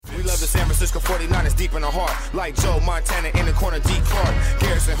Francisco 49ers deep in the heart. Like Joe Montana in the corner, D. Clark.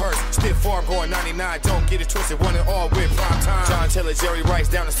 Garrison Hurst, stiff farm going 99. Don't get it twisted, one and all with prime time. John Taylor, Jerry Rice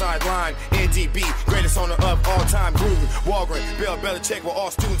down the sideline. NDB, greatest owner of all time. Gruden, Walgren, Bill Belichick were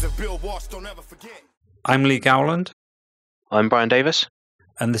all students of Bill Walsh. Don't ever forget. I'm Lee Gowland. I'm Brian Davis.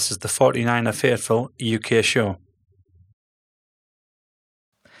 And this is the 49er Faithful UK show.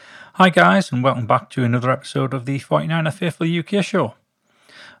 Hi guys, and welcome back to another episode of the 49er Faithful UK show.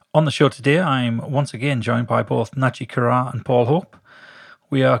 On the show today, I'm once again joined by both Najee Karar and Paul Hope.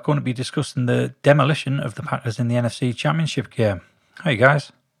 We are going to be discussing the demolition of the Packers in the NFC Championship game. Hi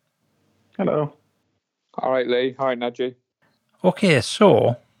guys. Hello. All right, Lee. Hi, Najee. Okay,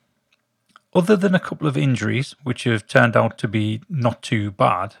 so other than a couple of injuries, which have turned out to be not too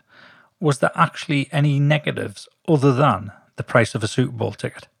bad, was there actually any negatives other than the price of a Super Bowl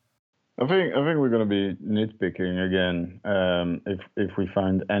ticket? I think we're going to be nitpicking again if we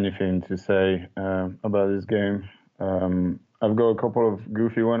find anything to say about this game. I've got a couple of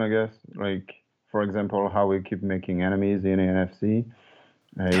goofy ones, I guess. Like, for example, how we keep making enemies in the NFC.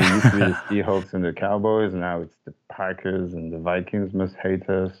 It used to be the Seahawks and the Cowboys, and now it's the Packers and the Vikings must hate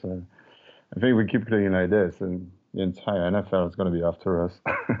us. I think we keep playing like this, and the entire NFL is going to be after us.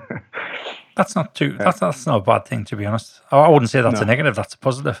 That's not too. That's not a bad thing, to be honest. I wouldn't say that's a negative. That's a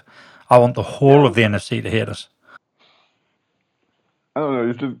positive. I want the whole of the NFC to hate us. I don't know.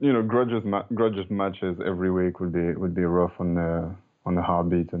 It's just grudges matches every week would be rough on the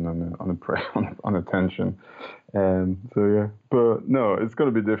heartbeat and on the tension. So yeah, but no, it's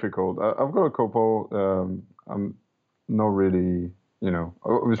going to be difficult. I've got a couple. I'm not really.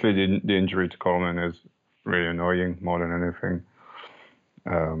 Obviously the injury to Coleman is really annoying more than anything.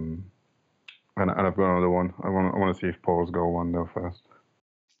 And I've got another one. I want to see if Paul's got one though first.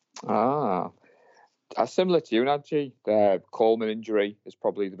 Similar to you, Najee. The Coleman injury is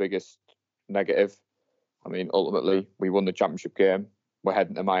probably the biggest negative. I mean, ultimately, we won the championship game. We're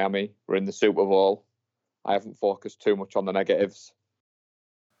heading to Miami. We're in the Super Bowl. I haven't focused too much on the negatives.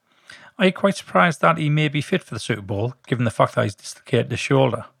 Are you quite surprised that he may be fit for the Super Bowl, given the fact that he's dislocated his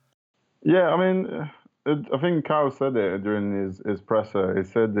shoulder? Yeah, I mean, I think Kyle said it during his presser. He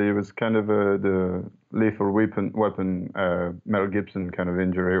said that it was kind of the lethal weapon Mel Gibson kind of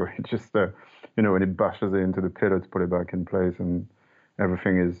injury, where he just, when he bashes it into the pillar to put it back in place and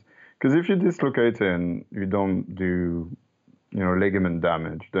everything is... Because if you dislocate it and you don't do, ligament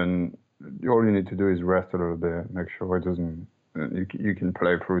damage, then all you need to do is rest a little bit, make sure it doesn't... You can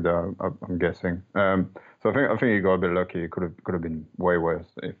play through that, I'm guessing. So I think you got a bit lucky. It could have been way worse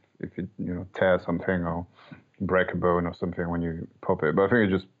if you tear something or break a bone or something when you pop it. But I think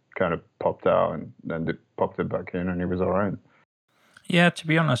it just kind of popped out and then they popped it back in and it was all right. Yeah, to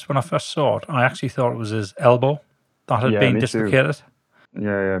be honest, when I first saw it, I actually thought it was his elbow that had been dislocated. Too.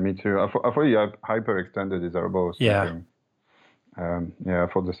 Yeah, me too. I thought he had hyperextended his elbow. Yeah. I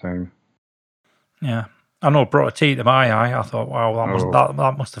thought the same. Yeah. I know it brought a tear to my eye. I thought, wow,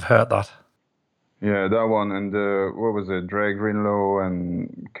 that must have hurt that. Yeah, that one. And what was it? Dre Greenlow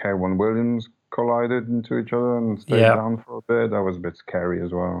and K'Wan Williams collided into each other and stayed down for a bit. That was a bit scary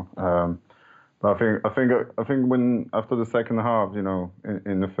as well. But I think when after the second half,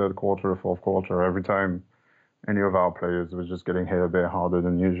 in the third quarter or fourth quarter, every time any of our players was just getting hit a bit harder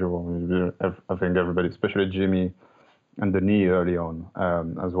than usual. I think everybody, especially Jimmy, and the knee early on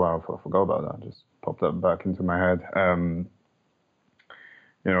as well. I forgot about that. Just popped that back into my head.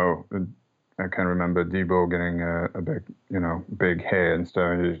 I can remember Debo getting a big hit and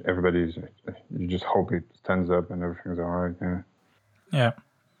stuff. You just hope it stands up and everything's all right. Yeah. Yeah.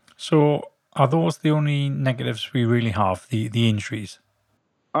 So are those the only negatives we really have? The injuries?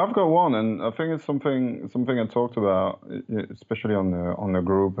 I've got one, and I think it's something I talked about, especially on the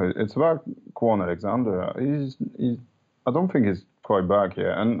group. It's about Kwon Alexander. I don't think he's quite back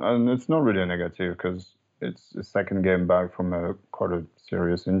yet, and it's not really a negative because it's his second game back from quite a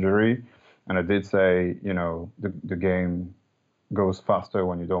serious injury. And I did say, the game goes faster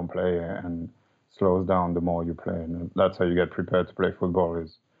when you don't play it and slows down the more you play, and that's how you get prepared to play football.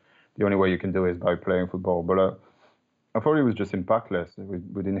 Is the only way you can do it is by playing football. But I thought he was just impactless.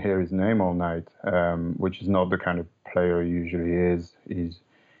 We didn't hear his name all night, which is not the kind of player he usually is. He's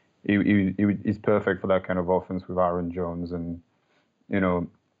perfect for that kind of offense with Aaron Jones and,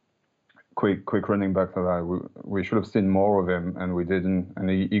 quick running back like that. We should have seen more of him, and we didn't. And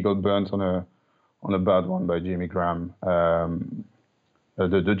he got burnt on a bad one by Jimmy Graham.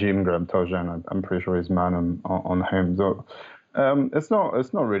 The Jimmy Graham touchdown, I'm pretty sure is man on him. So it's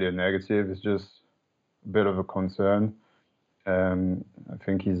not really a negative. It's just a bit of a concern. I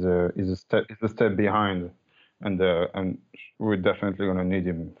think he's a step behind and we're definitely going to need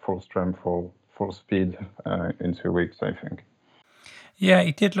him full strength, full speed in 2 weeks, I think. Yeah,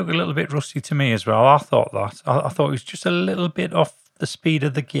 he did look a little bit rusty to me as well. I thought that. I thought he was just a little bit off the speed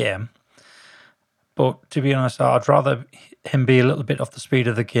of the game. But to be honest, I'd rather him be a little bit off the speed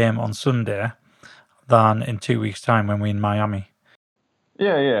of the game on Sunday than in 2 weeks' time when we're in Miami.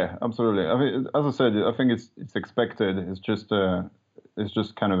 Yeah, absolutely. I mean, as I said, I think it's expected. It's just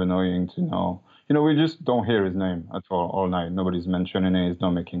kind of annoying to know. We just don't hear his name at all night. Nobody's mentioning it. He's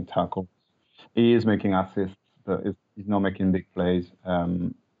not making tackles. He is making assists, but he's not making big plays.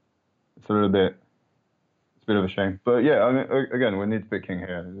 It's a bit of a shame. But yeah, I mean, again, we're nitpicking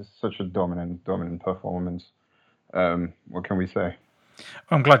here. It's such a dominant performance. What can we say?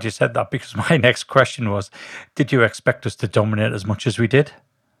 I'm glad you said that, because my next question was, did you expect us to dominate as much as we did?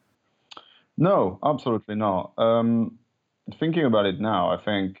 No, absolutely not. Thinking about it now, I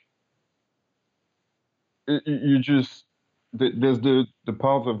think you just there's the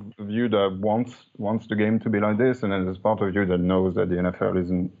part of you that wants the game to be like this, and then there's part of you that knows that the NFL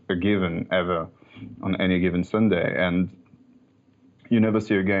isn't a given ever on any given Sunday, and you never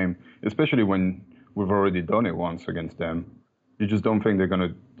see a game, especially when we've already done it once against them. You just don't think they're going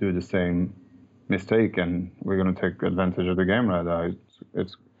to do the same mistake, and we're going to take advantage of the game like that.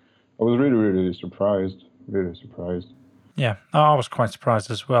 I was really surprised. Really surprised. Yeah, I was quite surprised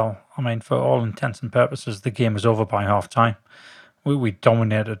as well. I mean, for all intents and purposes, the game was over by half time. We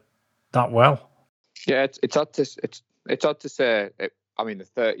dominated that well. Yeah, it's hard to say. I mean, the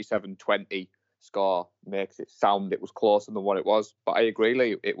 37-20 score makes it sound it was closer than what it was. But I agree,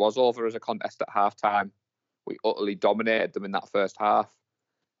 Lee, it was over as a contest at half time. We utterly dominated them in that first half.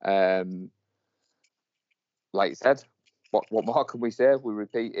 Like you said, what more can we say? We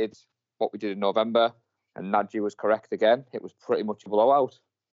repeated what we did in November, and Nadji was correct again. It was pretty much a blowout.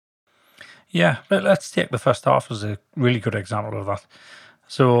 Yeah, let's take the first half as a really good example of that.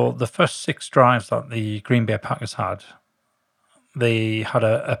 So the first 6 drives that the Green Bay Packers had, they had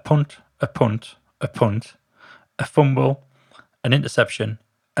a punt, a fumble, an interception,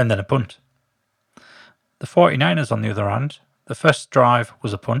 and then a punt. The 49ers, on the other hand, the first drive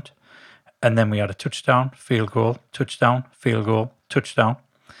was a punt, and then we had a touchdown, field goal, touchdown, field goal, touchdown.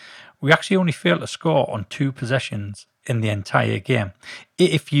 We actually only failed to score on 2 possessions in the entire game,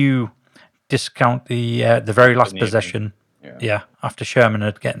 if you discount the very last possession. Yeah, after Sherman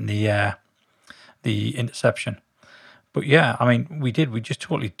had gotten the interception. But yeah, I mean, we just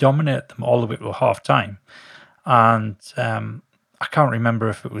totally dominated them all the way to half time. And I can't remember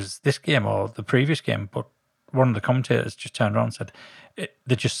if it was this game or the previous game, but one of the commentators just turned around and said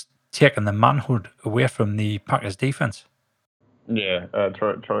they're just taking the manhood away from the Packers defense. Yeah,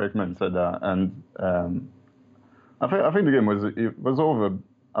 Troy Aikman said that, and I think the game was over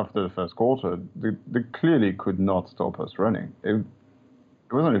after the first quarter. They clearly could not stop us running. It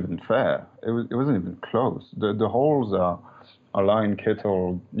wasn't even fair. It wasn't even close. The holes are Line,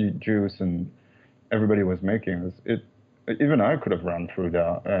 Kittle, Juice, and everybody was making. Even I could have run through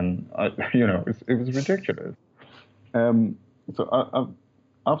that, and it was ridiculous. So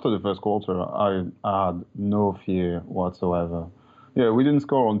after the first quarter, I had no fear whatsoever. Yeah, we didn't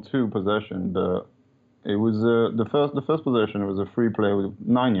score on 2 possessions, but it was the first possession was a free play with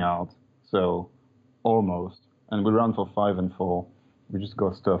 9 yards, so almost, and we ran for 5 and 4. We just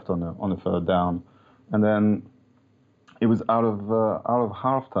got stuffed on the third down, and then it was out of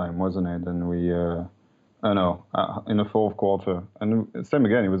halftime, wasn't it? And we in the fourth quarter, and same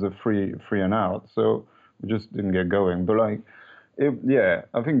again. It was a free and out, so we just didn't get going. But I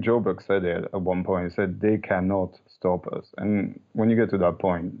think Joe Buck said it at one point. He said they cannot stop us, and when you get to that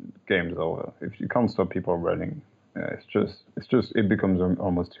point, game's over. If you can't stop people running, it becomes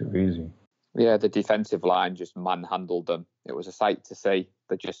almost too easy. Yeah, the defensive line just manhandled them. It was a sight to see.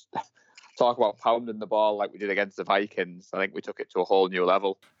 They just talk about pounding the ball like we did against the Vikings. I think we took it to a whole new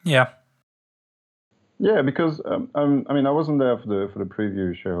level. Yeah. Yeah, because I wasn't there for the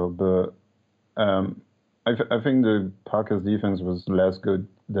preview show, but I think the Packers defense was less good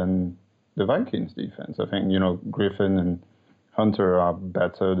than the Vikings defense. I think Griffin and Hunter are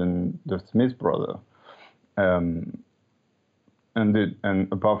better than the Smith brother. And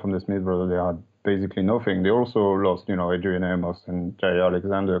apart from the Smith brother, they had basically nothing. They also lost, Adrian Amos and Jay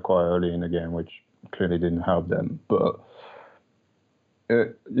Alexander quite early in the game, which clearly didn't help them. But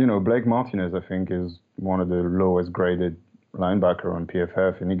Blake Martinez, I think, is one of the lowest graded linebacker on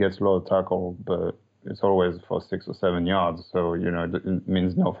PFF, and he gets a lot of tackle, but it's always for 6 or 7 yards. So it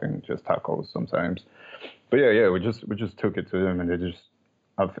means nothing, just tackles sometimes. But yeah, we just took it to them, and they just.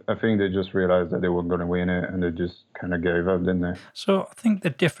 I think they just realized that they weren't going to win it, and they just kind of gave up, didn't they? So I think the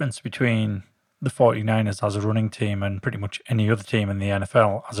difference between the 49ers as a running team and pretty much any other team in the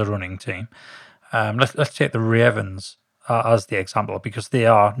NFL as a running team. Let's take the Ravens as the example, because they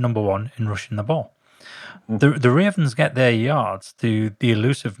are number one in rushing the ball. The Ravens get their yards through the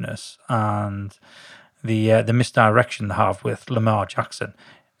elusiveness and the misdirection they have with Lamar Jackson.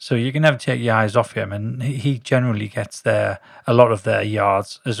 So you can never take your eyes off him, and he generally gets a lot of their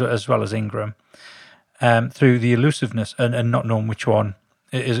yards, as well as Ingram, through the elusiveness and not knowing which one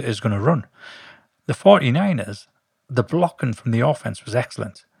is going to run. The 49ers, the blocking from the offense was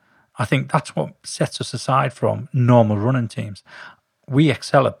excellent. I think that's what sets us aside from normal running teams. We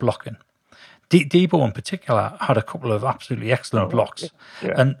excel at blocking. Debo in particular had a couple of absolutely excellent blocks.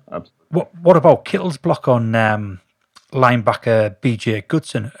 Yeah, and absolutely. what about Kittle's block on linebacker BJ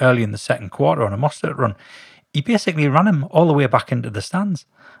Goodson early in the second quarter on a Mostert run? He basically ran him all the way back into the stands.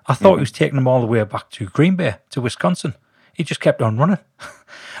 I thought he was taking him all the way back to Green Bay, to Wisconsin. He just kept on running.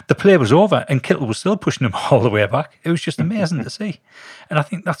 The play was over and Kittle was still pushing him all the way back. It was just amazing to see. And I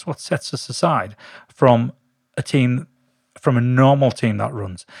think that's what sets us aside from a normal team that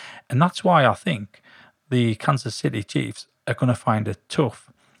runs. And that's why I think the Kansas City Chiefs are going to find it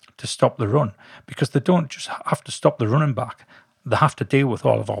tough to stop the run, because they don't just have to stop the running back. They have to deal with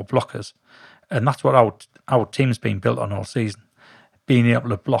all of our blockers. And that's what our team's been built on all season, being able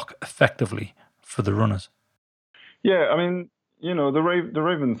to block effectively for the runners. Yeah, I mean, the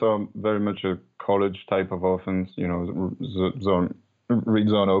Ravens are very much a college type of offense. Read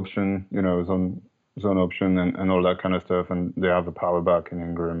zone option, zone option and all that kind of stuff. And they have the power back in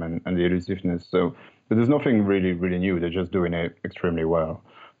Ingram and the elusiveness. So there's nothing really, really new. They're just doing it extremely well.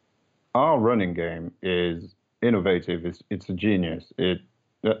 Our running game is innovative. It's a genius.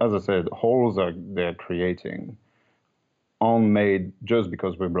 As I said, holes they're creating aren't made just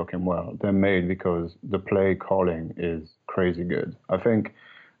because we're blocking well. They're made because the play calling is crazy good. I think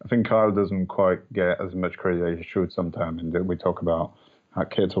Kyle doesn't quite get as much credit as he should sometimes. And we talk about how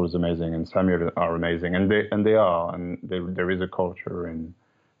Kittle is amazing and Samuel are amazing, and they are. And there is a culture in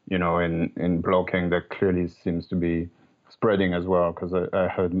blocking that clearly seems to be spreading as well. Because I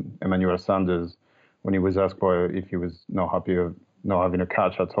heard Emmanuel Sanders, when he was asked if he was not happy of not having a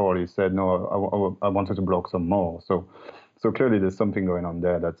catch at all, he said, "No, I wanted to block some more." So clearly there's something going on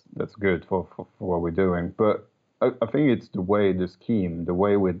there that's good for what we're doing. But I think it's the way the scheme, the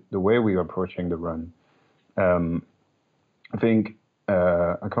way we're approaching the run. I think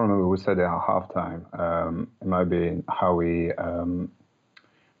I can't remember who said it at halftime. It might be Howie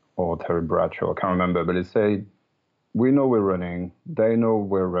or Terry Bradshaw. I can't remember, but it said, "We know we're running. They know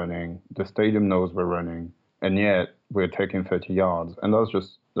we're running. The stadium knows we're running, and yet we're taking 30 yards." And that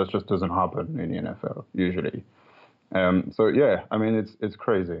just doesn't happen in the NFL usually. So yeah, I mean it's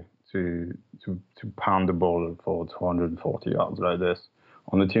crazy to pound the ball for 240 yards like this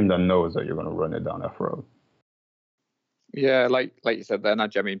on a team that knows that you're going to run it down that road. Yeah, like you said there,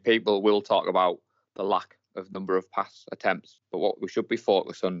 Naj, I mean, people will talk about the lack of number of pass attempts, but what we should be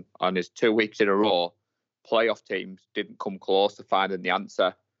focused on is 2 weeks in a row, playoff teams didn't come close to finding the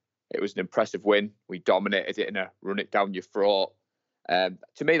answer. It was an impressive win. We dominated it in a run it down your throat.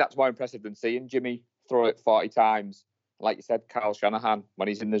 To me, that's more impressive than seeing Jimmy throw it 40 times. Like you said, Kyle Shanahan, when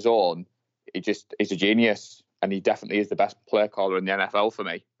he's in the zone, he's a genius, and he definitely is the best play caller in the NFL for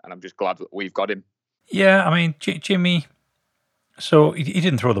me. And I'm just glad that we've got him. Yeah, I mean, Jimmy, so he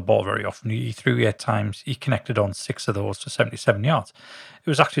didn't throw the ball very often. He threw 8 times. He connected on 6 of those for 77 yards. It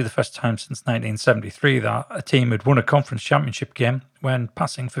was actually the first time since 1973 that a team had won a conference championship game when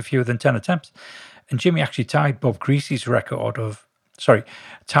passing for fewer than 10 attempts. And Jimmy actually tied Bob Greasy's record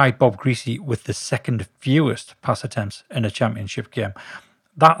tied Bob Greasy with the second fewest pass attempts in a championship game.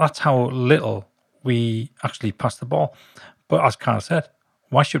 That's how little we actually pass the ball. But as Kyle said,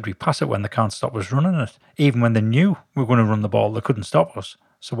 why should we pass it when they can't stop us running it? Even when they knew we were going to run the ball, they couldn't stop us.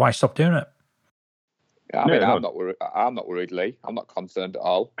 So why stop doing it? Yeah, I'm not worried, Lee. I'm not concerned at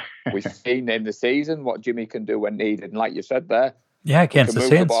all. We've seen in the season what Jimmy can do when needed. And like you said there, against the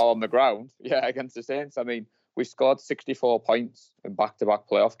Saints. Move the ball on the ground. Yeah, against the Saints. I mean, we scored 64 points in back-to-back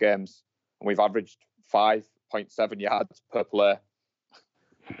playoff games, and we've averaged 5.7 yards per play.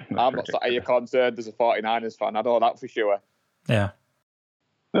 I'm not sat here concerned as a 49ers fan. I know that for sure. Yeah.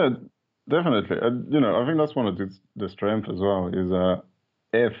 Yeah, definitely. I think that's one of the strengths as well, is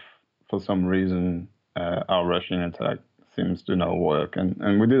if for some reason our rushing attack seems to not work,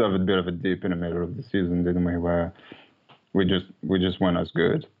 and we did have a bit of a dip in the middle of the season, didn't we, where we just weren't as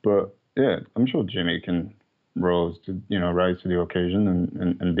good. But yeah, I'm sure Jimmy can rise to the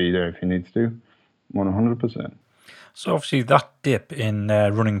occasion and be there if he needs to, 100%. So obviously that dip in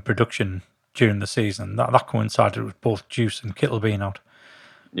running production during the season, that coincided with both Juice and Kittle being out.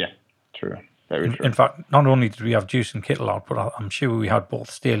 Yeah, true. Very true. In fact, not only did we have Juice and Kittle out, but I'm sure we had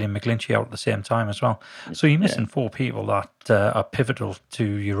both Staley and McGlinchey out at the same time as well. So you're missing 4 people that are pivotal to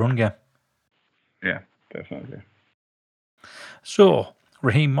your run game. Yeah, definitely. So,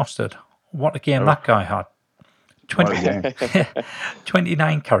 Raheem Mostert, what a game that guy had.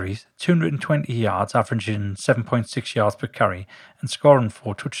 29 carries, 220 yards, averaging 7.6 yards per carry, and scoring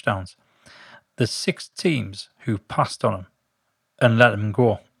 4 touchdowns. There's 6 teams who passed on him and let him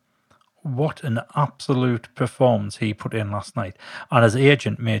go. What an absolute performance he put in last night. And his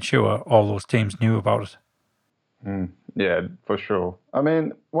agent made sure all those teams knew about it. Yeah, for sure. I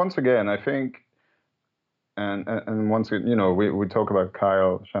mean, once again, I think, and once, we talk about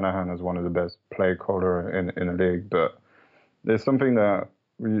Kyle Shanahan as one of the best play caller in the league, but there's something that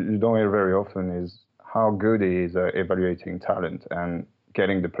you don't hear very often is how good he is at evaluating talent and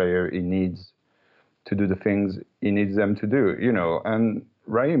getting the player he needs to do the things he needs them to do, and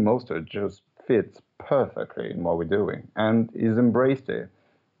Raheem Mostert just fits perfectly in what we're doing, and he's embraced it.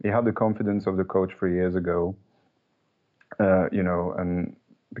 He had the confidence of the coach 3 years ago, and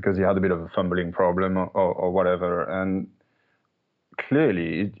because he had a bit of a fumbling problem or whatever, and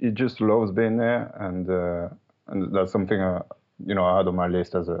clearly he just loves being there, and that's something I had on my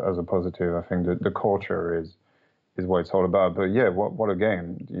list as a positive. I think that the culture is what it's all about. But yeah, what a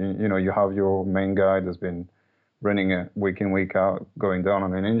game! You have your main guy that's been running it week in, week out, going down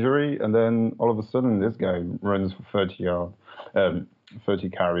on an injury, and then all of a sudden this guy runs for 30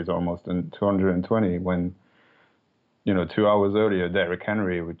 carries almost, and 220 when, 2 hours earlier, Derrick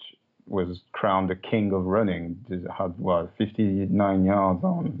Henry, which was crowned the king of running, had, 59 yards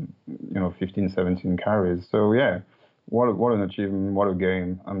on, 15, 17 carries. So yeah, what an achievement, what a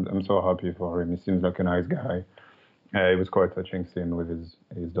game. I'm so happy for him. He seems like a nice guy. It was quite touching seeing with his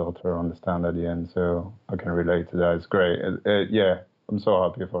daughter on the stand at the end, so I can relate to that. It's great. Yeah, I'm so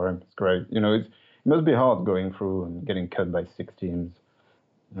happy for him. It's great. It must be hard going through and getting cut by 6 teams.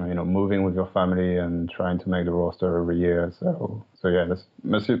 Moving with your family and trying to make the roster every year. So yeah, that's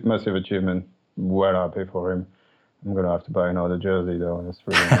massive achievement. Well happy for him. I'm gonna have to buy another jersey though. That's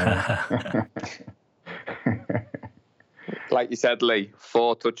really nice. Like you said, Lee,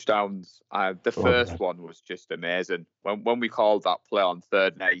 4 touchdowns. The first one was just amazing. When we called that play on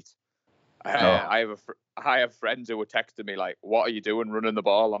 3rd and 8, I have friends who were texting me like, "What are you doing running the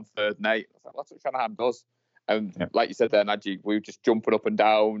ball on 3rd and 8?" I was like, "That's what Shanahan does." And like you said there, Najee, we were just jumping up and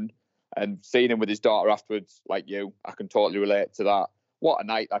down and seeing him with his daughter afterwards, like you. I can totally relate to that. What a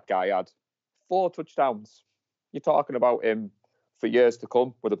night that guy had. 4 touchdowns. You're talking about him for years to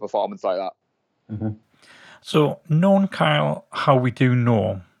come with a performance like that. Mm-hmm. So, knowing Kyle how we do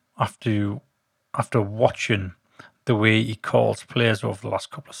know after watching the way he calls players over the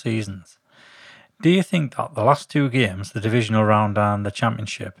last couple of seasons, do you think that the last 2 games, the divisional round and the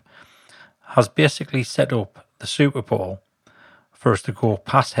championship, has basically set up the Super Bowl for us to go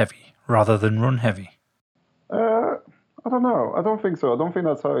pass heavy rather than run heavy? I don't know. I don't think so. I don't think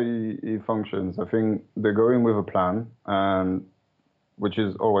that's how he functions. I think they're going with a plan, which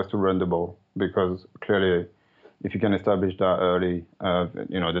is always to run the ball, because clearly if you can establish that early,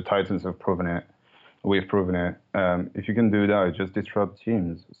 the Titans have proven it. We've proven it. If you can do that, it just disrupts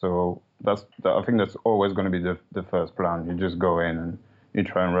teams. So I think that's always going to be the first plan. You just go in and you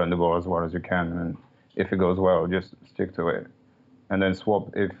try and run the ball as well as you can, and if it goes well, just stick to it, and then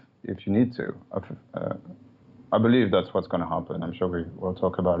swap if you need to. I believe that's what's going to happen. I'm sure we'll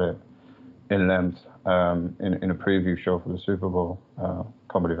talk about it in length in a preview show for the Super Bowl.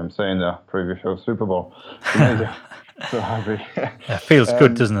 Can't believe I'm saying that, preview show Super Bowl. So happy. It feels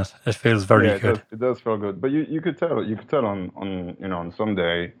good, doesn't it? It feels very good. It does feel good. But you could tell on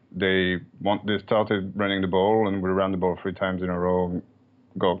Sunday they started running the ball, and we ran the ball 3 times in a row,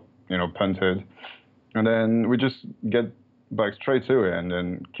 got punted, and then we just get back straight to it and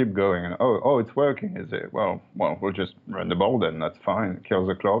then keep going, and it's working, is it? Well, we'll just run the ball then. That's fine. It kills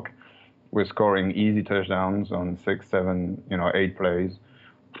the clock. We're scoring easy touchdowns on 6, 7, 8 plays.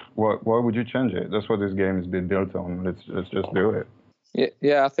 Why would you change it? That's what this game has been built on. Let's just do it.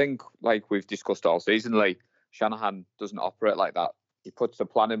 Yeah, I think like we've discussed all season, like Shanahan doesn't operate like that. He puts a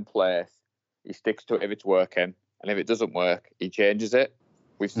plan in place. He sticks to it if it's working, and if it doesn't work, he changes it.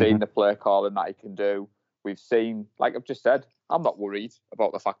 We've seen the play calling that he can do. We've seen, like I've just said, I'm not worried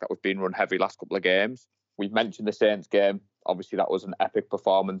about the fact that we've been run heavy last couple of games. We've mentioned the Saints game. Obviously, that was an epic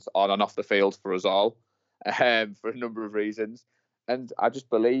performance on and off the field for us all, for a number of reasons. And I just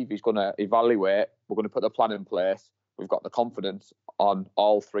believe he's going to evaluate. We're going to put the plan in place. We've got the confidence on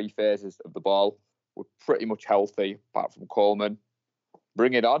all 3 phases of the ball. We're pretty much healthy, apart from Coleman.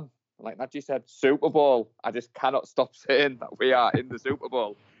 Bring it on. Like Najee said, Super Bowl. I just cannot stop saying that we are in the Super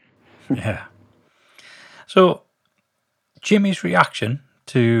Bowl. Yeah. So Jimmy's reaction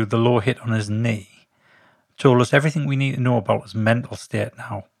to the low hit on his knee told us everything we need to know about his mental state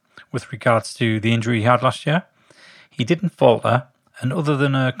now with regards to the injury he had last year. He didn't falter, and other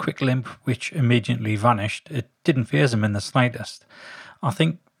than a quick limp which immediately vanished, it didn't faze him in the slightest. I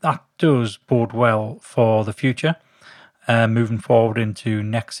think that does bode well for the future. Moving forward into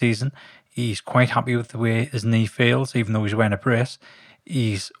next season, he's quite happy with the way his knee feels, even though he's wearing a brace.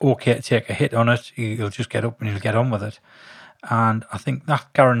 He's okay to take a hit on it. He'll just get up and he'll get on with it. And I think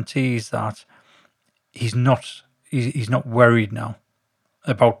that guarantees that he's not worried now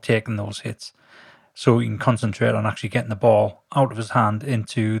about taking those hits. So he can concentrate on actually getting the ball out of his hand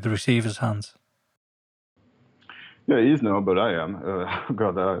into the receiver's hands. Yeah, he's no, but I am.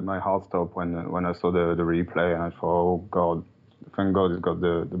 God, my heart stopped when I saw the replay, and I thought, oh God, thank God he's got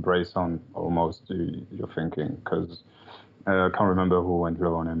the brace on. Almost, you're thinking, because I can't remember who went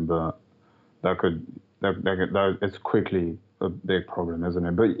low on him, but that it's quickly a big problem, isn't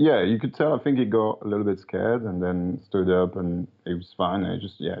it? But yeah, you could tell. I think he got a little bit scared and then stood up, and he was fine. And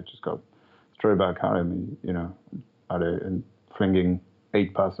just got straight back at him, and flinging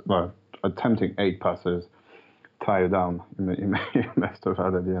 8 passes, attempting 8 passes. Tie down. He messed up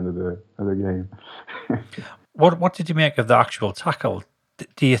at the end of the game. What did you make of the actual tackle?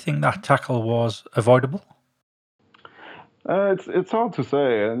 Do you think that tackle was avoidable? It's hard to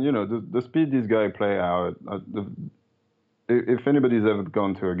say, and the speed these guys play out. If anybody's ever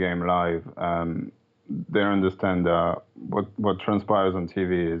gone to a game live, they understand that what transpires on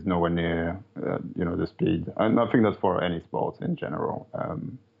TV is nowhere near the speed, and I think that's for any sport in general.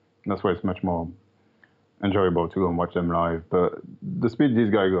 That's why it's much more enjoyable to go and watch them live. But the speed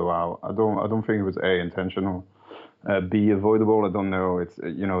these guys go out, I don't think it was A, intentional, B, avoidable. I don't know. It's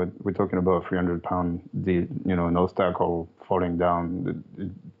we're talking about a 300-pound nose tackle falling down.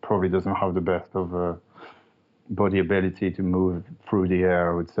 It probably doesn't have the best of body ability to move through the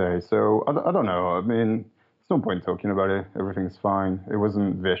air, I would say. So I don't know. I mean, there's no point talking about it. Everything's fine. It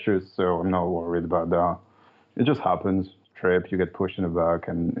wasn't vicious, so I'm not worried about that. It just happens. Trip, you get pushed in the back,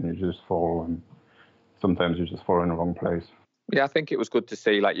 and you just fall, and sometimes you just fall in the wrong place. Yeah, I think it was good to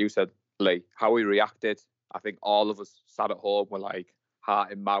see, like you said, Lee, how he reacted. I think all of us sat at home were like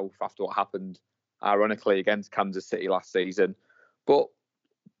heart in mouth after what happened, ironically, against Kansas City last season. But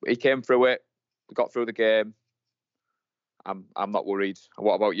he came through it, got through the game. I'm not worried.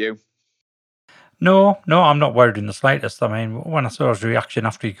 What about you? No, I'm not worried in the slightest. I mean, when I saw his reaction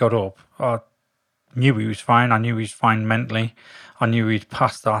after he got up, I knew he was fine. I knew he was fine mentally. I knew he'd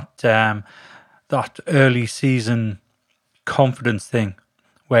passed that early season confidence thing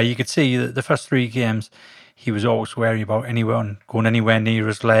where you could see that the first 3 games he was always wary about anyone going anywhere near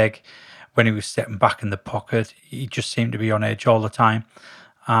his leg. When he was stepping back in the pocket, he just seemed to be on edge all the time,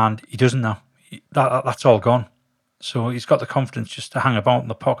 and he doesn't now. That's all gone. So he's got the confidence just to hang about in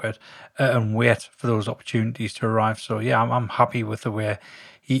the pocket and wait for those opportunities to arrive. So yeah, I'm happy with the way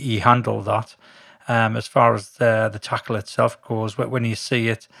he handled that. As far as the tackle itself goes, when you see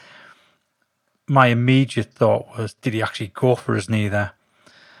it, my immediate thought was, did he actually go for his knee there?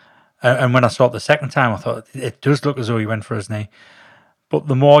 And when I saw it the second time, I thought, it does look as though he went for his knee. But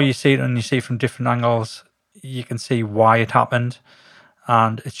the more you see it and you see it from different angles, you can see why it happened.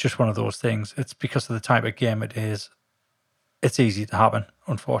 And it's just one of those things. It's because of the type of game it is. It's easy to happen,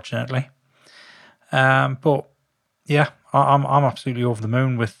 unfortunately. But yeah, I'm absolutely over the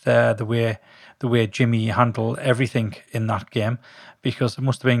moon with the way Jimmy handled everything in that game, because it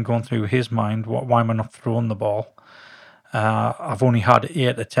must have been going through his mind, why am I not throwing the ball? I've only had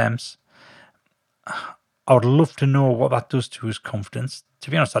 8 attempts. I would love to know what that does to his confidence.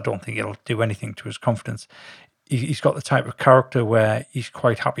 To be honest, I don't think it'll do anything to his confidence. He's got the type of character where he's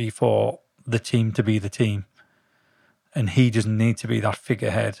quite happy for the team to be the team. And he doesn't need to be that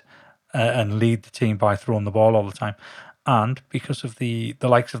figurehead and lead the team by throwing the ball all the time. And because of the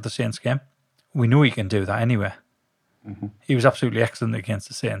likes of the Saints game, we know he can do that anywhere. Mm-hmm. He was absolutely excellent against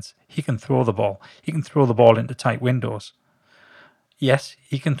the Saints. He can throw the ball. He can throw the ball into tight windows. Yes,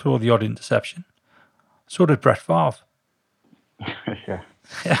 he can throw the odd interception. So did Brett Favre. Yeah.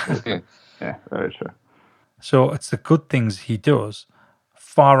 Yeah, very true. So it's the good things he does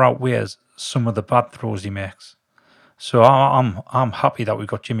far outweighs some of the bad throws he makes. So I'm happy that we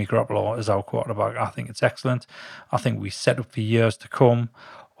got Jimmy Garoppolo as our quarterback. I think it's excellent. I think we set up for years to come.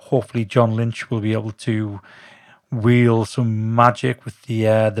 Hopefully John Lynch will be able to wheel some magic with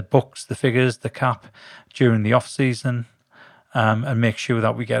the books, the figures, the cap during the off season, and make sure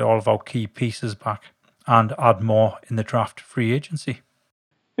that we get all of our key pieces back and add more in the draft free agency.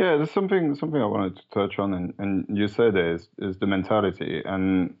 Yeah, there's something I wanted to touch on, and you said is the mentality.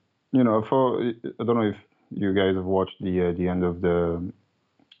 And I don't know if you guys have watched the end of the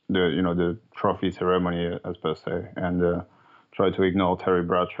trophy ceremony, as per se, and try to ignore Terry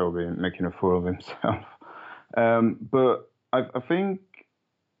Bradshaw being making a fool of himself. But I think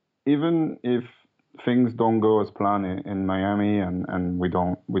even if things don't go as planned in Miami and we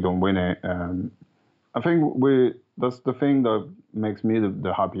don't win it, I think that's the thing that makes me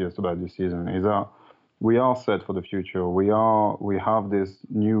the happiest about this season is that we are set for the future. We have this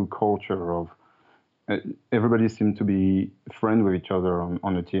new culture of everybody seems to be friends with each other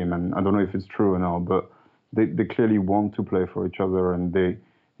on the team, and I don't know if it's true or not, but they clearly want to play for each other, and they,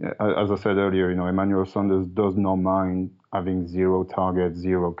 as I said earlier, Emmanuel Sanders does not mind having 0 targets,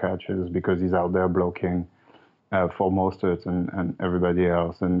 0 catches because he's out there blocking for Mostert and everybody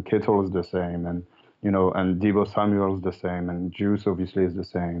else, and Kittle is the same, and and Deebo Samuel is the same, and Juice obviously is the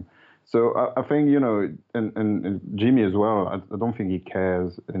same. So I think and Jimmy as well. I don't think he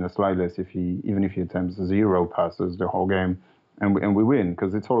cares in the slightest even if he attempts 0 passes the whole game, and we win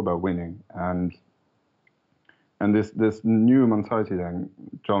because it's all about winning. And this new mentality that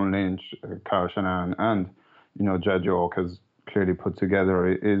John Lynch, Kyle Shanahan, and Jed York has clearly put together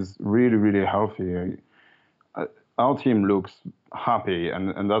is really, really healthy. Our team looks happy,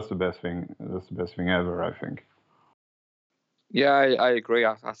 and that's the best thing. That's the best thing ever, I think. Yeah, I agree.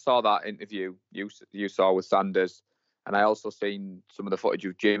 I saw that interview you saw with Sanders, and I also seen some of the footage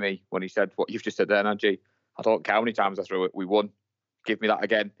of Jimmy when he said what you've just said there, Najee. I don't care how many times I threw it, we won. Give me that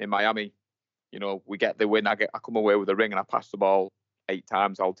again in Miami. We get the win. I come away with a ring, and I pass the ball 8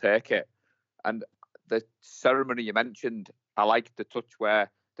 times. I'll take it. And the ceremony you mentioned, I like the touch where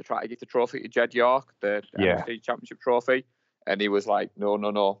they try to give the trophy to Jed York, the NFC Championship trophy, and he was like,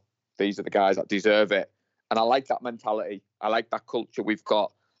 no, these are the guys that deserve it. And I like that mentality. I like that culture we've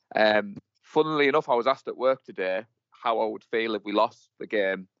got. Funnily enough, I was asked at work today how I would feel if we lost the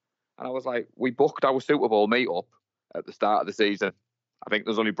game. And I was like, we booked our Super Bowl meet-up at the start of the season. I think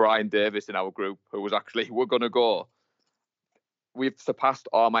there's only Brian Davis in our group who was actually, we're going to go. We've surpassed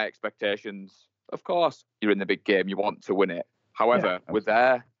all my expectations. Of course, you're in the big game. You want to win it. However, we're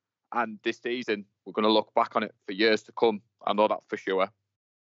there. And this season, we're going to look back on it for years to come. I know that for sure.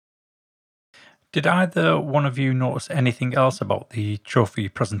 Did either one of you notice anything else about the trophy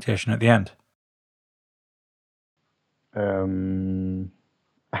presentation at the end? I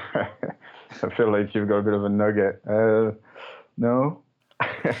feel like you've got a bit of a nugget. No?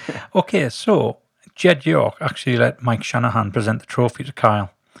 Okay, so Jed York actually let Mike Shanahan present the trophy to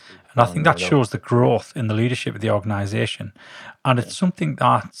Kyle. And I think that shows the growth in the leadership of the organisation. And it's something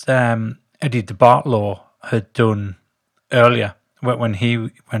that Eddie DeBartolo had done earlier. When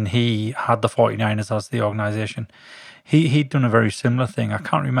he had the 49ers as the organisation, he'd done a very similar thing. I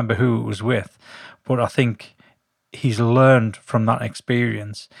can't remember who it was with, but I think he's learned from that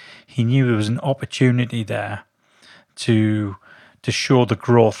experience. He knew there was an opportunity there to show the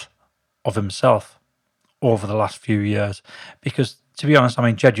growth of himself over the last few years. Because, to be honest,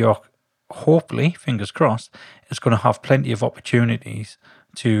 Jed York, hopefully, fingers crossed, is going to have plenty of opportunities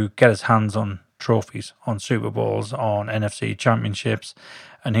to get his hands on trophies, on Super Bowls, on NFC championships,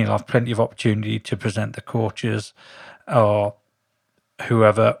 and he'll have plenty of opportunity to present the coaches or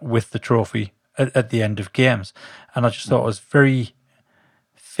whoever with the trophy at the end of games. And I just thought it was very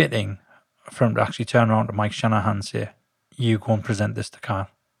fitting for him to actually turn around to Mike Shanahan and say, you go and present this to Kyle.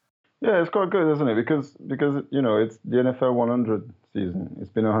 Yeah, it's quite good, isn't it? Because it's the NFL 100 season.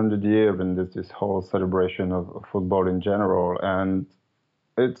 It's been 100 years, and there's this whole celebration of football in general, and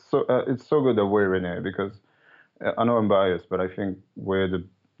it's so good that we're in it, because I know I'm biased, but I think we're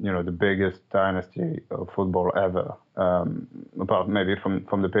the biggest dynasty of football ever, apart maybe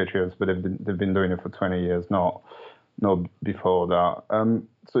from the Patriots, but they've been doing it for 20 years, not before that.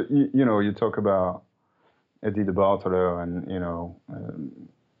 So you talk about Eddie DeBartolo and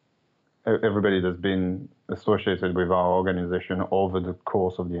everybody that's been associated with our organization over the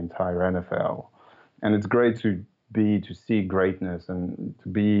course of the entire NFL, and it's great to see greatness and to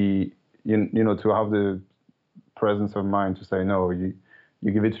be to have the presence of mind to say no, you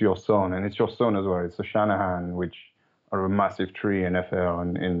give it to your son, and it's your son as well. It's the Shanahan, which are a massive tree in NFL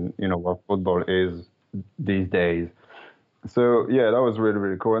and in what football is these days. So yeah, that was really,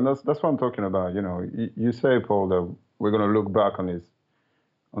 really cool, and that's what I'm talking about. You say, Paul, that we're going to look back on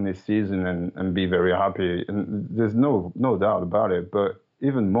this season and be very happy, and there's no doubt about it. But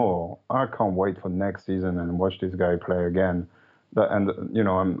even more, I can't wait for next season and watch this guy play again.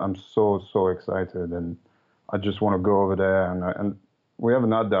 I'm so excited, and I just want to go over there, and we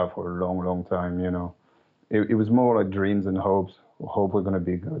haven't had that for a long, long time. It was more like dreams and hopes. We hope we're going to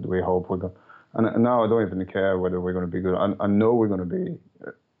be good. We hope we're going. And now I don't even care whether we're going to be good. I know we're going to be.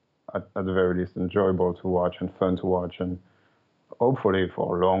 at the very least enjoyable to watch and fun to watch, and hopefully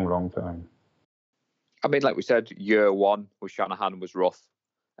for a long, long time. I mean, like we said, year one with Shanahan was rough.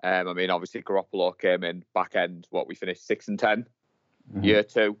 I mean, obviously Garoppolo came in back end. We finished 6-10. Mm-hmm. Year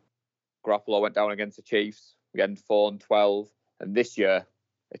two, Garoppolo went down against the Chiefs. We ended 4-12, and this year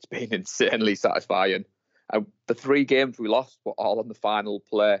it's been insanely satisfying. And the 3 games we lost were all on the final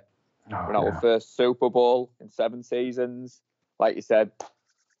play. We're our first Super Bowl in 7 seasons. Like you said,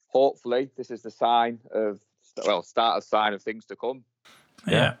 hopefully this is the sign of start of sign of things to come.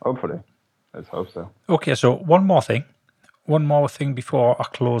 Yeah, hopefully. Let's hope so. Okay, so one more thing before I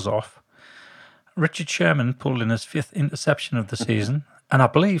close off. Richard Sherman pulled in his 5th interception of the season, and I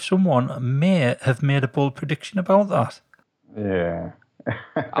believe someone may have made a bold prediction about that. Yeah,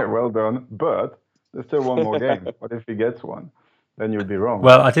 well done. But there's still one more game. What if he gets one? Then you'd be wrong.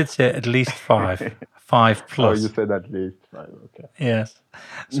 Well, I did say at least 5, 5 plus. Oh, you said at least 5. Okay. Yes.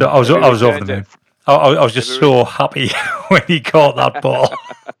 So I was over the moon. I was just so happy when he caught that ball.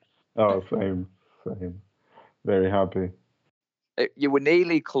 Oh, same. Very happy. You were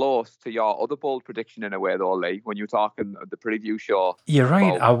nearly close to your other bold prediction in a way, though, Lee, when you were talking at the preview show. You're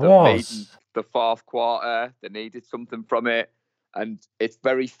right, I was. The 4th quarter, they needed something from it. And it's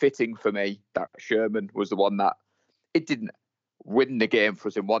very fitting for me that Sherman was the one that it didn't win the game for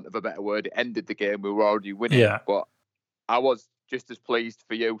us, in want of a better word. It ended the game. We were already winning. Yeah. But I was just as pleased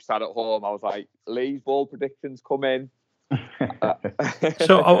for you, sat at home. I was like, Lee's bold predictions come in.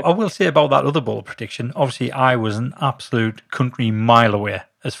 So I will say about that other bold prediction, obviously I was an absolute country mile away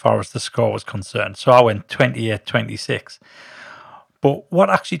as far as the score was concerned. So I went 28-26. But what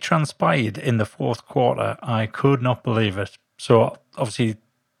actually transpired in the 4th quarter, I could not believe it. So obviously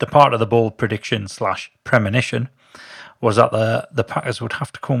the part of the bold prediction / premonition was that the Packers would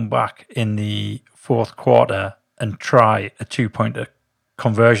have to come back in the 4th quarter and try a 2-point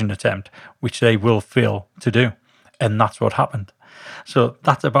conversion attempt, which they will fail to do. And that's what happened. So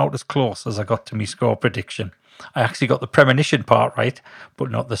that's about as close as I got to my score prediction. I actually got the premonition part right, but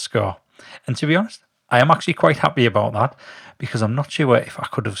not the score. And to be honest, I am actually quite happy about that, because I'm not sure if I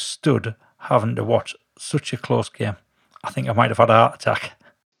could have stood having to watch such a close game. I think I might have had a heart attack.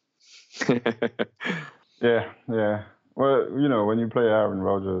 Yeah. Well, when you play Aaron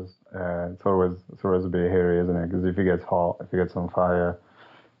Rodgers, it's always a bit hairy, isn't it? Because if he gets hot, if he gets on fire,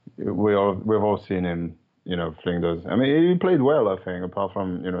 we've all seen him, fling those. I mean, he played well, I think, apart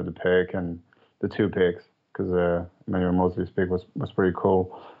from the pick and the 2 picks, because Emmanuel Mosley's pick was pretty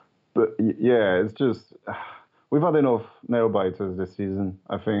cool. But yeah, it's just we've had enough nail biters this season.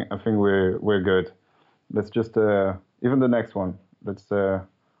 I think we're good. Let's just even the next one. Let's have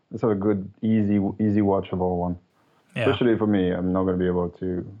a good, easy watchable one. Yeah. Especially for me, I'm not going to be able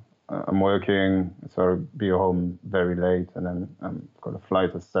to. I'm working, so I'll be home very late, and then I've got a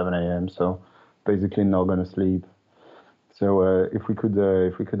flight at 7 a.m. So basically not going to sleep. So if we could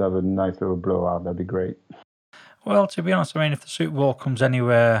have a nice little blowout, that'd be great. Well, to be honest, I mean, if the Super Bowl comes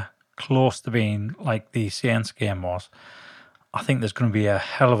anywhere close to being like the Saints game was, I think there's going to be a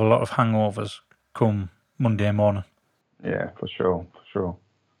hell of a lot of hangovers come Monday morning. Yeah, for sure. We'll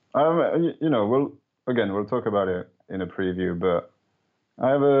talk about it in a preview, but I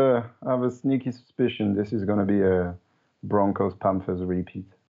have a sneaky suspicion this is going to be a Broncos-Panthers repeat.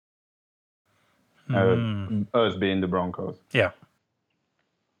 Us being the Broncos. Yeah.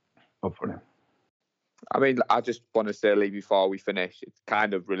 Hopefully. I mean, I just want to say, Lee, before we finish, it's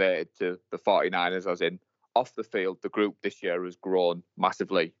kind of related to the 49ers, as in, off the field, the group this year has grown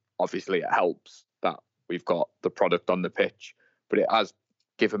massively. Obviously, it helps that we've got the product on the pitch, but it has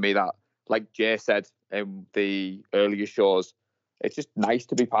given me that, like Jay said in the earlier shows, it's just nice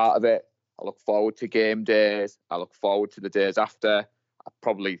to be part of it. I look forward to game days. I look forward to the days after.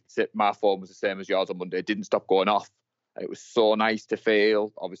 My phone was the same as yours on Monday. It didn't stop going off. It was so nice to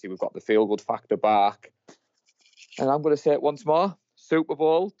feel. Obviously, we've got the feel-good factor back. And I'm going to say it once more. Super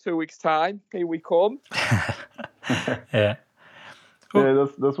Bowl, 2 weeks' time. Here we come. Yeah. Yeah,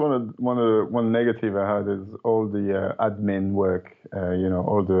 that's one negative I had is all the admin work.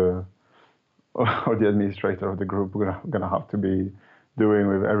 All the administrator of the group we're gonna have to be doing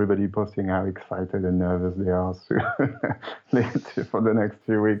with everybody posting how excited and nervous they are for the next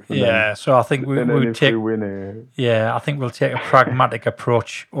 2 weeks. Yeah, so I think we'll take. I think we'll take a pragmatic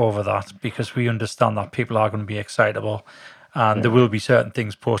approach over that, because we understand that people are going to be excitable, and there will be certain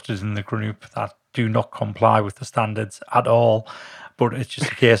things posted in the group that do not comply with the standards at all. But it's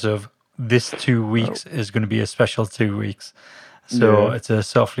just a case of this 2 weeks is going to be a special 2 weeks. So it's a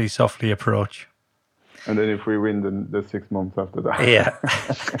softly approach. And then if we win, then the 6 months after that. Yeah.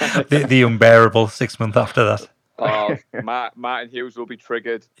 the unbearable 6 months after that. Oh, Martin Hughes will be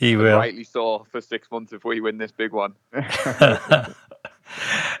triggered. He and will. Rightly so, for 6 months if we win this big one.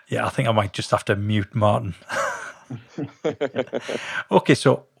 Yeah, I think I might just have to mute Martin. Okay,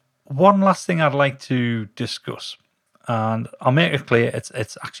 so one last thing I'd like to discuss, and I'll make it clear,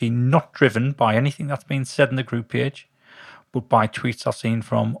 it's actually not driven by anything that's been said in the group page, but by tweets I've seen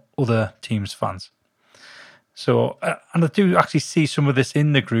from other teams' fans. So, and I do actually see some of this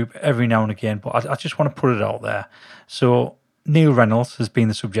in the group every now and again, but I just want to put it out there. So, Neil Reynolds has been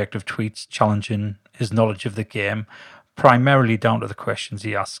the subject of tweets challenging his knowledge of the game, primarily down to the questions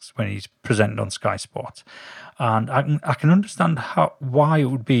he asks when he's presented on Sky Sports. And I can understand why it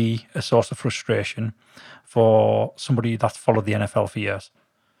would be a source of frustration for somebody that's followed the NFL for years.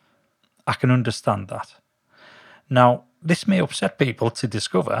 I can understand that. Now, this may upset people to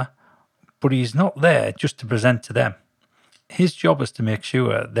discover, but he's not there just to present to them. His job is to make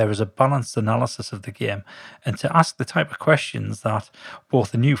sure there is a balanced analysis of the game and to ask the type of questions that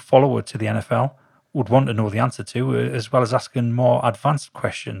both a new follower to the NFL would want to know the answer to, as well as asking more advanced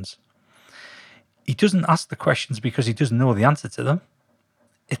questions. He doesn't ask the questions because he doesn't know the answer to them.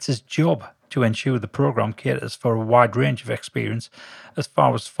 It's his job to ensure the program caters for a wide range of experience as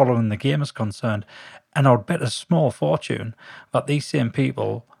far as following the game is concerned. And I would bet a small fortune that these same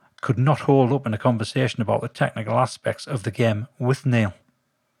people could not hold up in a conversation about the technical aspects of the game with Neil.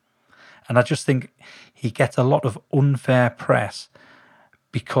 And I just think he gets a lot of unfair press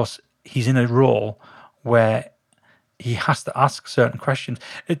because he's in a role where he has to ask certain questions.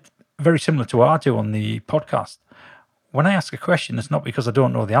 It's very similar to what I do on the podcast. When I ask a question, it's not because I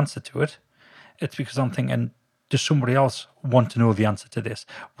don't know the answer to it. It's because I'm thinking, does somebody else want to know the answer to this?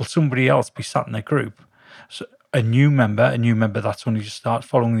 Will somebody else be sat in a group? So a new member that's only just started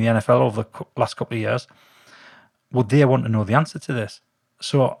following the NFL over the last couple of years, would they want to know the answer to this?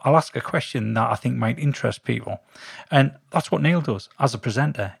 So I'll ask a question that I think might interest people. And that's what Neil does as a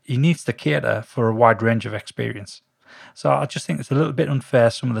presenter. He needs to cater for a wide range of experience. So I just think it's a little bit unfair,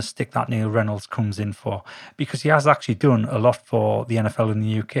 some of the stick that Neil Reynolds comes in for, because he has actually done a lot for the NFL in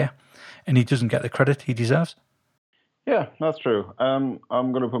the UK, and he doesn't get the credit he deserves. Yeah, that's true. I'm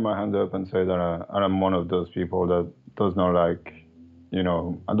going to put my hand up and say that I'm one of those people that does not like, I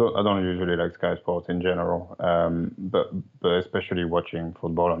don't usually like Sky Sports in general, but especially watching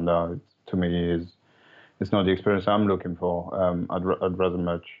football, and that to me it's not the experience I'm looking for. I'd rather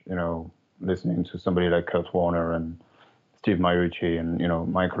much, listening to somebody like Kurt Warner and Steve Maiucci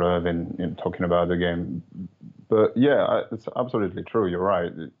and Michael Irvin talking about the game. But yeah, it's absolutely true. You're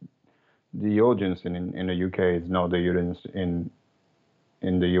right. The audience in the UK is not the audience in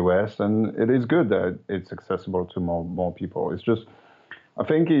the US, and it is good that it's accessible to more people. It's just, I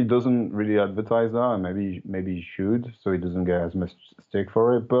think he doesn't really advertise that, and maybe he should, so he doesn't get as much stick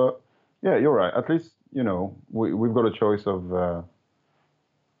for it. But yeah, you're right. At least we've got a choice of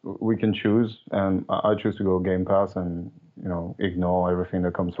we can choose, and I choose to go Game Pass and ignore everything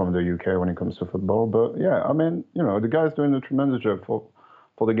that comes from the UK when it comes to football. But yeah, I mean, the guy's doing a tremendous job for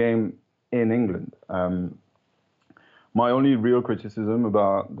the game in England. My only real criticism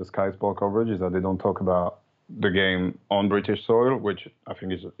about the Sky Sport coverage is that they don't talk about the game on British soil, which I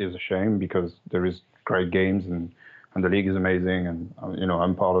think is a shame, because there is great games and the league is amazing, and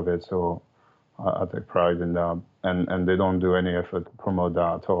I'm part of it, so I take pride in that. And they don't do any effort to promote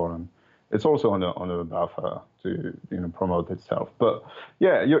that at all. And it's also on the BAFTA to promote itself. But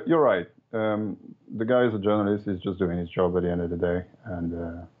yeah, you're right. The guy is a journalist. He's just doing his job at the end of the day,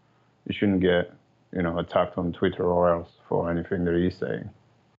 and he shouldn't get attacked on Twitter or else for anything that he's saying.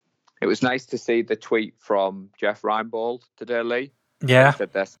 It was nice to see the tweet from Jeff Reinbold today, Lee. Yeah. He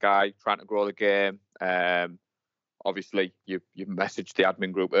said this guy trying to grow the game. Obviously, you messaged the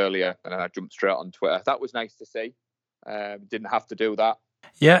admin group earlier, and then I jumped straight on Twitter. That was nice to see. Didn't have to do that.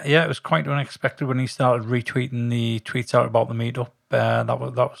 Yeah, it was quite unexpected when he started retweeting the tweets out about the meetup. That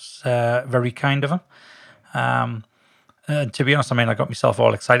was very kind of him. To be honest, I got myself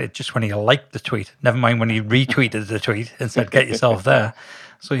all excited just when he liked the tweet. Never mind when he retweeted the tweet and said, "Get yourself there."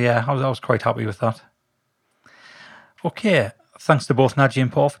 So yeah, I was quite happy with that. Okay, thanks to both Nadji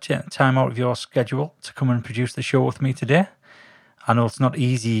and Paul for taking time out of your schedule to come and produce the show with me today. I know it's not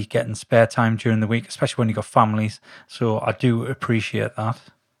easy getting spare time during the week, especially when you've got families, so I do appreciate that.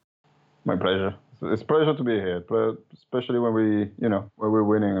 My pleasure. It's a pleasure to be here, but especially when when we're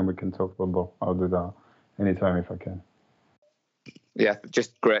winning and we can talk football. I'll do that anytime if I can. Yeah,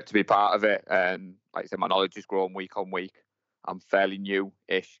 just great to be part of it. And like I said, my knowledge is growing week on week. I'm fairly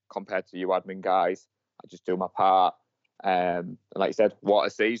new-ish compared to you admin guys. I just do my part. And like I said, what a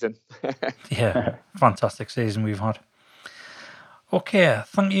season. Yeah, fantastic season we've had. Okay,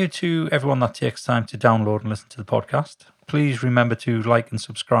 thank you to everyone that takes time to download and listen to the podcast. Please remember to like and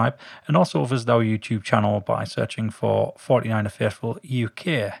subscribe, and also visit our YouTube channel by searching for 49er Faithful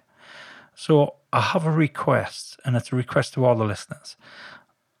UK. So I have a request, and it's a request to all the listeners.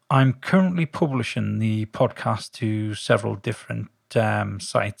 I'm currently publishing the podcast to several different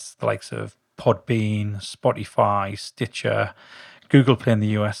sites, the likes of Podbean, Spotify, Stitcher, Google Play in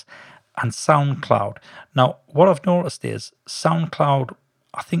the US, and SoundCloud. Now, what I've noticed is SoundCloud,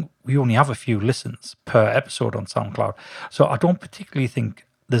 I think we only have a few listens per episode on SoundCloud. So I don't particularly think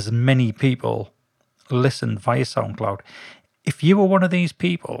there's many people listen via SoundCloud. If you are one of these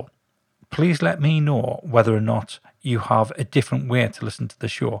people, please let me know whether or not you have a different way to listen to the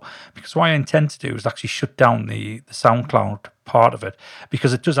show. Because what I intend to do is actually shut down the SoundCloud part of it,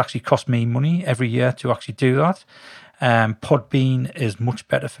 because it does actually cost me money every year to actually do that. Podbean is much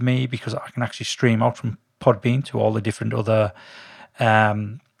better for me because I can actually stream out from Podbean to all the different other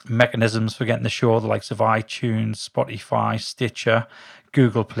mechanisms for getting the show, the likes of iTunes, Spotify, Stitcher,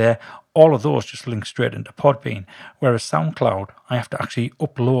 Google Play. All of those just link straight into Podbean. Whereas SoundCloud, I have to actually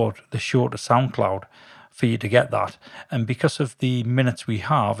upload the show to SoundCloud for you to get that. And because of the minutes we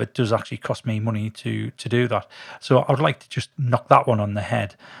have, it does actually cost me money to do that. So I would like to just knock that one on the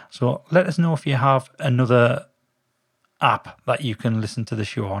head. So let us know if you have another app that you can listen to the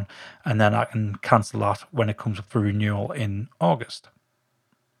show on, and then I can cancel that when it comes up for renewal in August.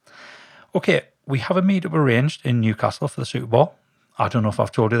 Okay, we have a meetup arranged in Newcastle for the Super Bowl. I don't know if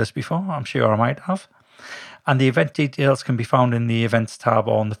I've told you this before. I'm sure I might have. And the event details can be found in the events tab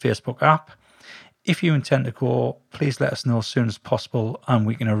on the Facebook app. If you intend to go, please let us know as soon as possible, and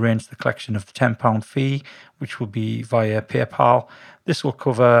we can arrange the collection of the £10 fee, which will be via PayPal. This will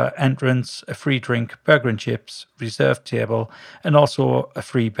cover entrance, a free drink, burger and chips, reserved table, and also a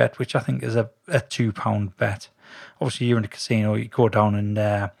free bet, which I think is a £2 bet. Obviously, you're in a casino, you go down and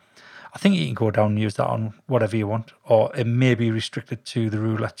I think you can go down and use that on whatever you want, or it may be restricted to the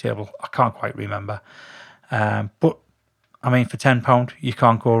roulette table. I can't quite remember. But I mean, for £10, you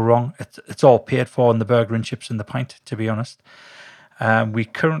can't go wrong. It's all paid for in the burger and chips and the pint, to be honest. We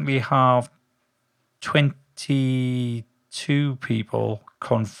currently have 22 people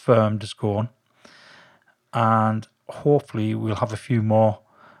confirmed as going, and hopefully we'll have a few more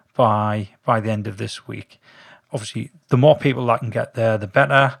by the end of this week. Obviously, the more people that can get there, the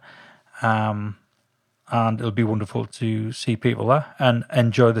better. And it'll be wonderful to see people there and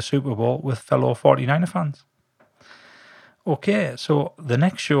enjoy the Super Bowl with fellow 49er fans. Okay, so the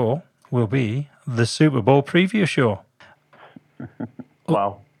next show will be the Super Bowl preview show.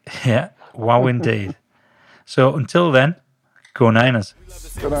 Wow. Yeah, wow indeed. So until then, go Niners.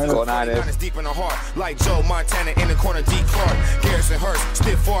 Go Niners. Go Niners. Deep in the heart, like Joe Montana in the corner, D. Clark, Garrison Hurst,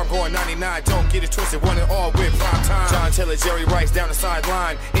 stiff farm going 99. Don't get it twisted, one and all with prime time. John Taylor, Jerry Rice down the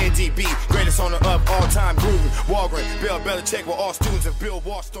sideline. NDB, greatest owner of all time. Gruden, Walgren, Bill Belichick, were all students of Bill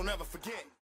Walsh. Don't ever forget.